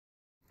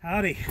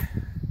Howdy,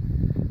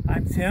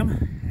 I'm Tim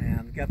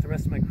and got the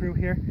rest of my crew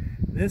here.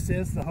 This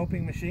is the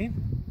Hoping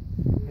Machine.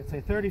 It's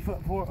a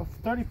 34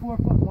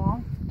 foot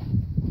long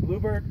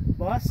Bluebird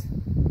bus.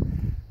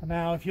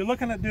 Now if you're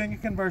looking at doing a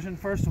conversion,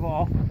 first of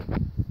all,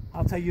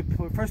 I'll tell you,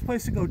 first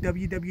place to go,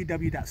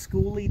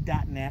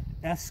 www.skoolie.net,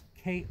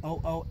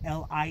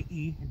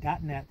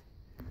 SKOOLIE.net.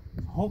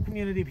 A whole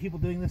community of people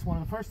doing this. One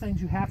of the first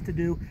things you have to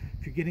do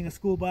if you're getting a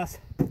school bus,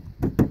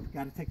 you've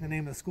got to take the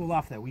name of the school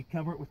off there. We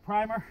cover it with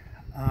primer.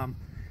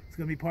 It's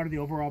going to be part of the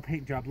overall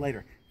paint job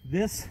later.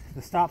 The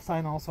stop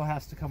sign also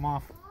has to come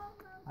off.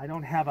 I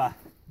don't have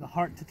the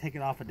heart to take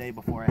it off a day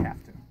before I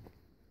have to.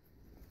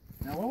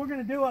 Now what we're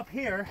going to do up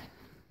here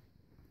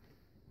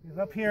is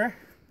well,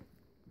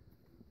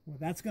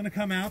 that's going to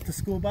come out. The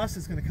school bus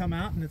is going to come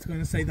out and it's going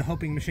to say the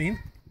Hoping Machine.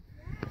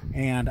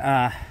 And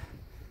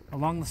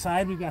along the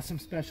side we've got some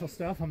special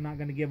stuff. I'm not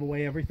going to give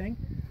away everything,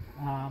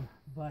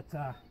 but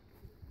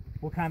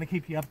we'll kind of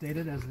keep you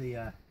updated as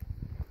the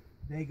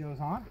day goes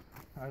on,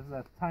 as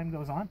the time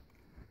goes on.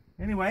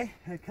 Anyway,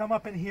 come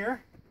up in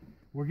here.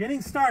 We're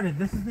getting started.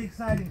 This is the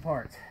exciting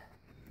part.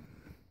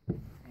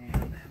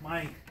 And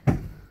my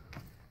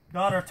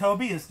daughter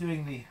Toby is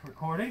doing the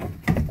recording.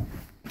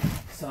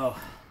 So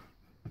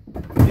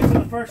these are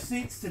the first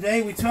seats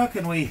today we took,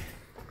 and we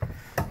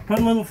put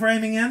a little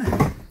framing in.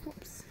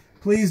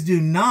 Please do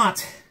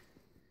not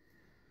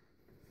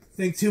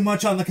think too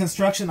much on the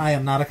construction. I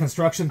am not a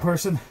construction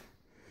person.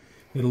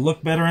 It'll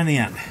look better in the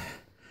end.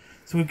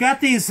 So we've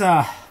got these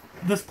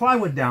this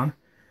plywood down.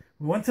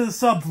 We went to the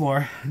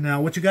subfloor. Now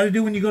what you got to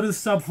do when you go to the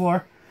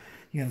subfloor,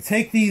 you're going to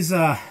take these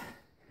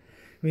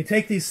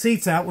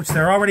seats out, which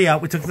they're already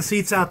out. We took the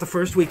seats out the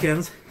first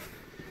weekends.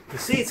 The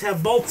seats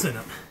have bolts in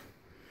them.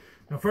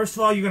 Now first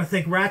of all, you're going to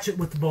think ratchet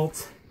with the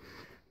bolts.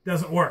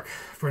 Doesn't work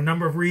for a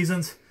number of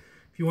reasons.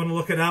 If you want to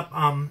look it up,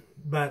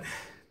 but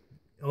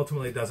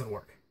ultimately it doesn't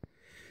work.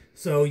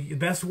 So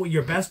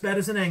your best bet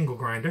is an angle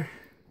grinder.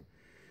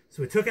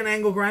 So we took an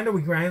angle grinder,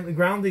 we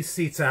ground these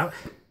seats out.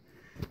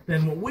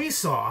 Then what we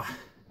saw,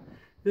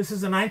 this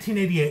is a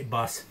 1988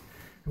 bus,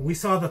 and we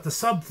saw that the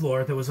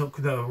subfloor,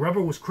 the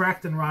rubber was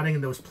cracked and rotting,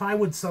 and there was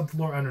plywood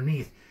subfloor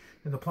underneath,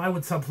 and the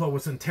plywood subfloor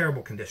was in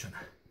terrible condition.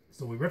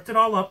 So we ripped it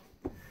all up,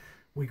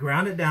 we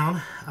ground it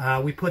down,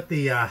 we put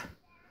the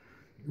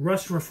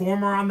rust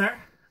reformer on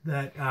there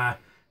that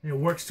it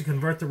works to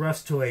convert the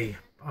rust to a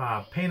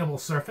paintable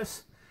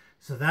surface.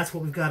 So that's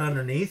what we've got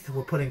underneath.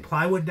 We're putting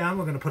plywood down.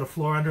 We're going to put a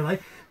floor underlay.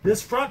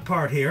 This front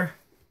part here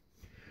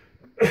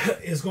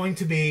is going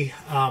to be,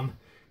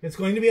 it's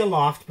going to be a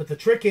loft, but the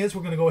trick is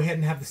we're going to go ahead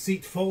and have the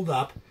seat fold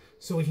up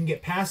so we can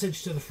get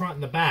passage to the front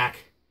and the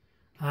back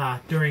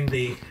during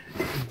the,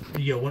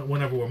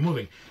 whenever we're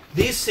moving.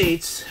 These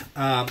seats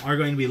are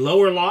going to be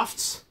lower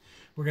lofts.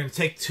 We're going to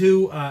take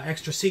two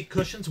extra seat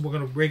cushions. We're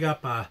going to rig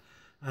up a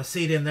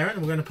seat in there,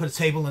 and we're going to put a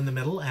table in the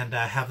middle and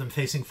have them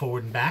facing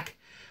forward and back.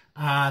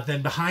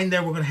 Then behind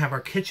there, we're going to have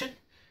our kitchen.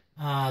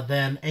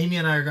 Then Amy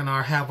and I are going to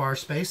have our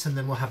space, and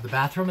then we'll have the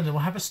bathroom, and then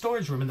we'll have a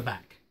storage room in the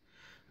back.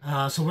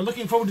 So we're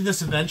looking forward to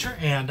this adventure.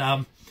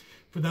 And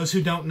for those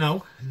who don't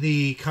know,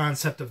 the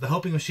concept of the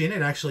Hoping Machine,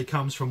 it actually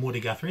comes from Woody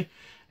Guthrie.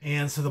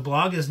 And so the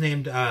blog is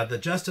named the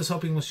Justice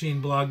Hoping Machine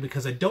blog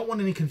because I don't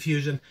want any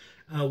confusion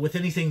with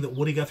anything that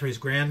Woody Guthrie's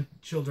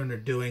grandchildren are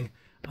doing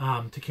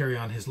to carry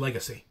on his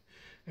legacy.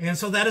 And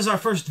so that is our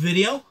first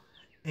video,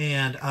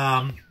 and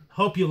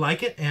hope you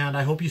like it, and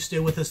I hope you stay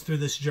with us through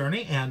this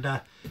journey,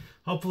 and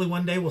hopefully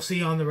one day we'll see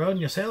you on the road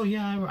and you'll say, oh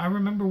yeah, I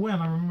remember when,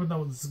 I remember that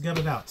was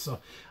gutted out. So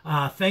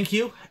thank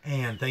you,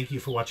 and thank you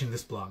for watching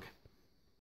this blog.